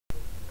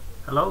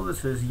Hello,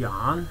 this is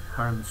Jan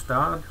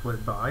Harmstad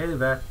with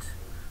Vette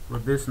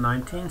with this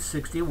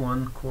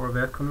 1961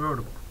 Corvette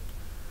Convertible.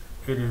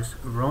 It is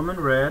Roman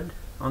red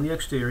on the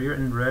exterior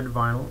and red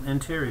vinyl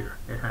interior.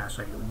 It has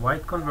a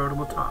white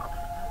convertible top.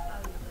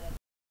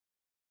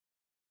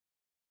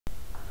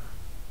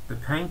 The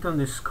paint on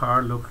this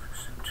car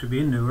looks to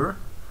be newer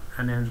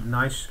and in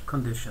nice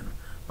condition.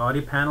 Body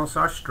panels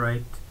are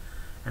straight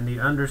and the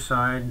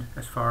underside,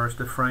 as far as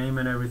the frame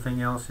and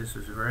everything else, is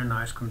in very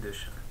nice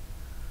condition.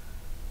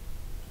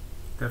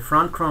 The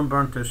front chrome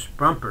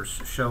bumpers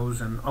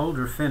shows an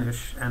older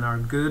finish and are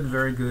good,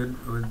 very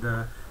good, with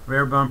the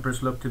rear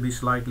bumpers look to be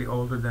slightly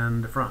older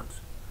than the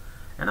fronts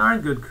and are in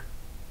good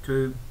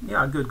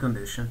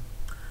condition.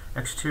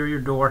 Exterior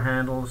door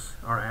handles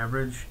are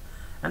average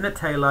and the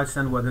taillights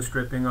and weather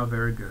stripping are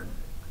very good.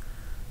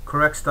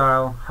 Correct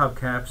style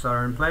hubcaps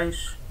are in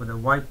place with a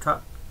white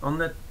top on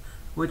it,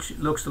 which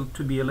looks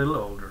to be a little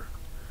older,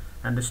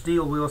 and the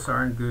steel wheels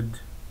are in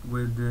good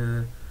with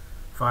the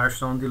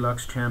Firestone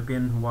Deluxe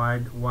Champion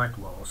wide white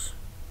walls.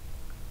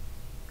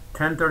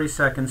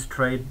 10/32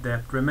 trade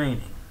depth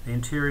remaining. The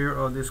interior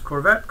of this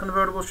Corvette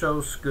convertible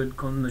shows good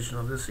condition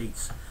of the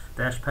seats,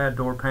 dash pad,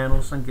 door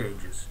panels and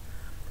gauges,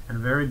 and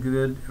very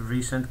good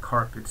recent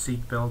carpet.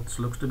 Seatbelts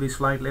looks to be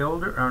slightly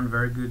older, are in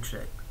very good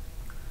shape.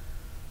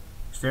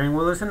 Steering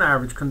wheel is in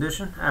average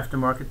condition.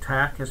 Aftermarket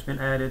tack has been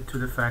added to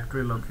the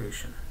factory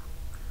location.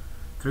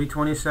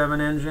 327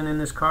 engine in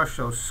this car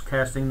shows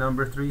casting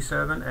number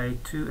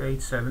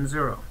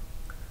 37A2870.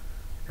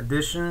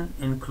 Addition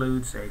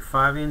includes a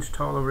 5-inch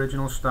tall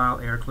original style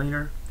air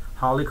cleaner,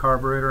 Holley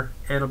carburetor,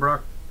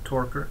 Edelbrock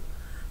Torker,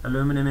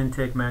 aluminum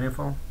intake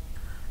manifold,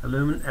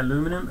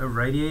 aluminum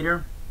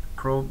radiator,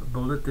 Pro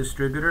Billet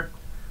distributor,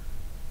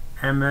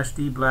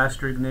 MSD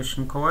Blaster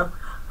ignition coil,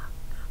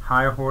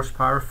 high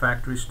horsepower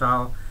factory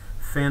style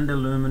finned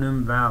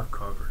aluminum valve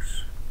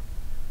covers,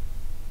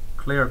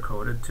 clear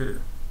coated too.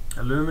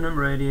 Aluminum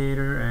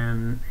radiator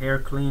and air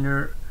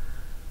cleaner,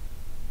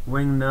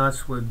 wing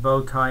nuts with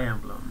bow tie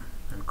emblem,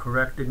 and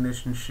correct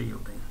ignition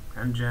shielding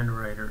and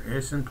generator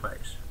is in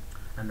place,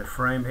 and the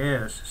frame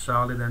is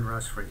solid and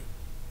rust free.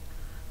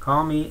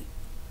 Call me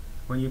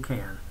when you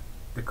can.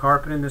 The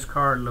carpet in this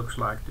car looks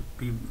like to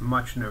be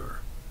much newer.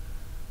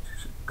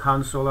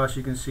 Console, as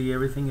you can see,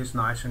 everything is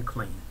nice and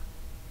clean.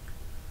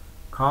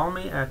 Call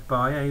me at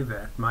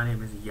Vette. My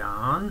name is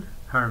Jan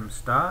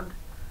Harmstad,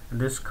 and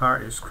this car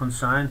is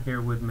consigned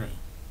here with me.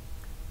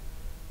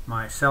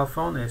 My cell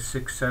phone is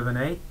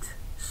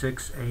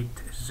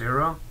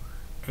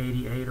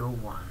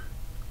 678-680-8801.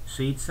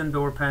 Seats and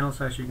door panels,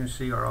 as you can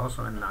see, are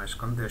also in nice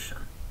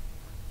condition.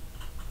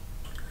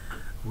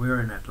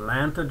 We're in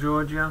Atlanta,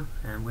 Georgia,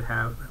 and we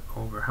have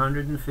over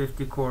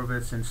 150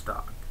 Corvettes in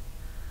stock.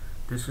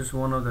 This is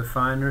one of the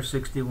finer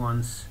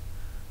 61s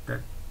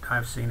that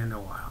I've seen in a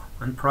while,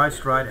 and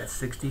priced right at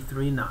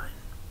 $63,900.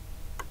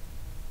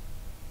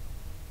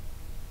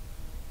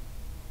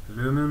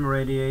 Aluminum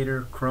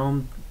radiator,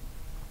 chrome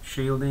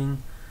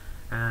shielding,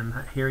 and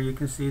here you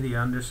can see the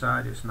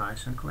underside is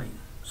nice and clean,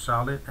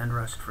 solid and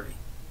rust free.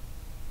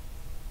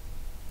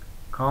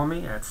 Call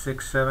me at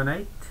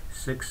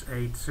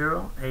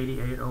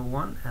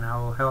 678-680-8801 and I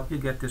will help you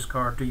get this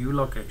car to your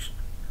location.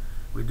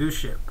 We do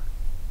ship.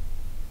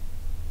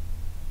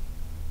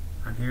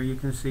 And here you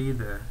can see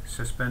the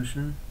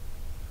suspension,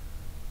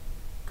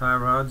 tie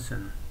rods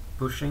and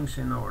bushings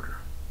in order.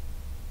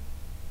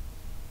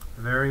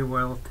 Very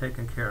well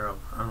taken care of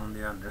on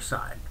the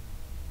underside.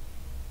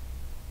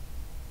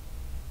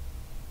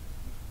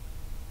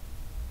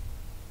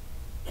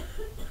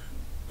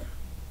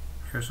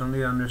 Here's on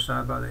the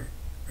underside by the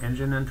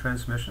engine and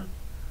transmission.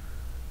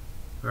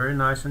 Very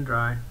nice and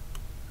dry.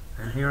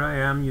 And here I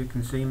am. You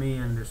can see me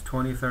in this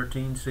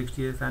 2013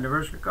 60th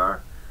anniversary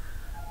car.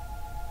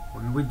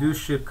 When we do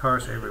ship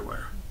cars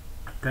everywhere.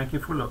 Thank you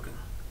for looking.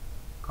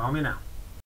 Call me now.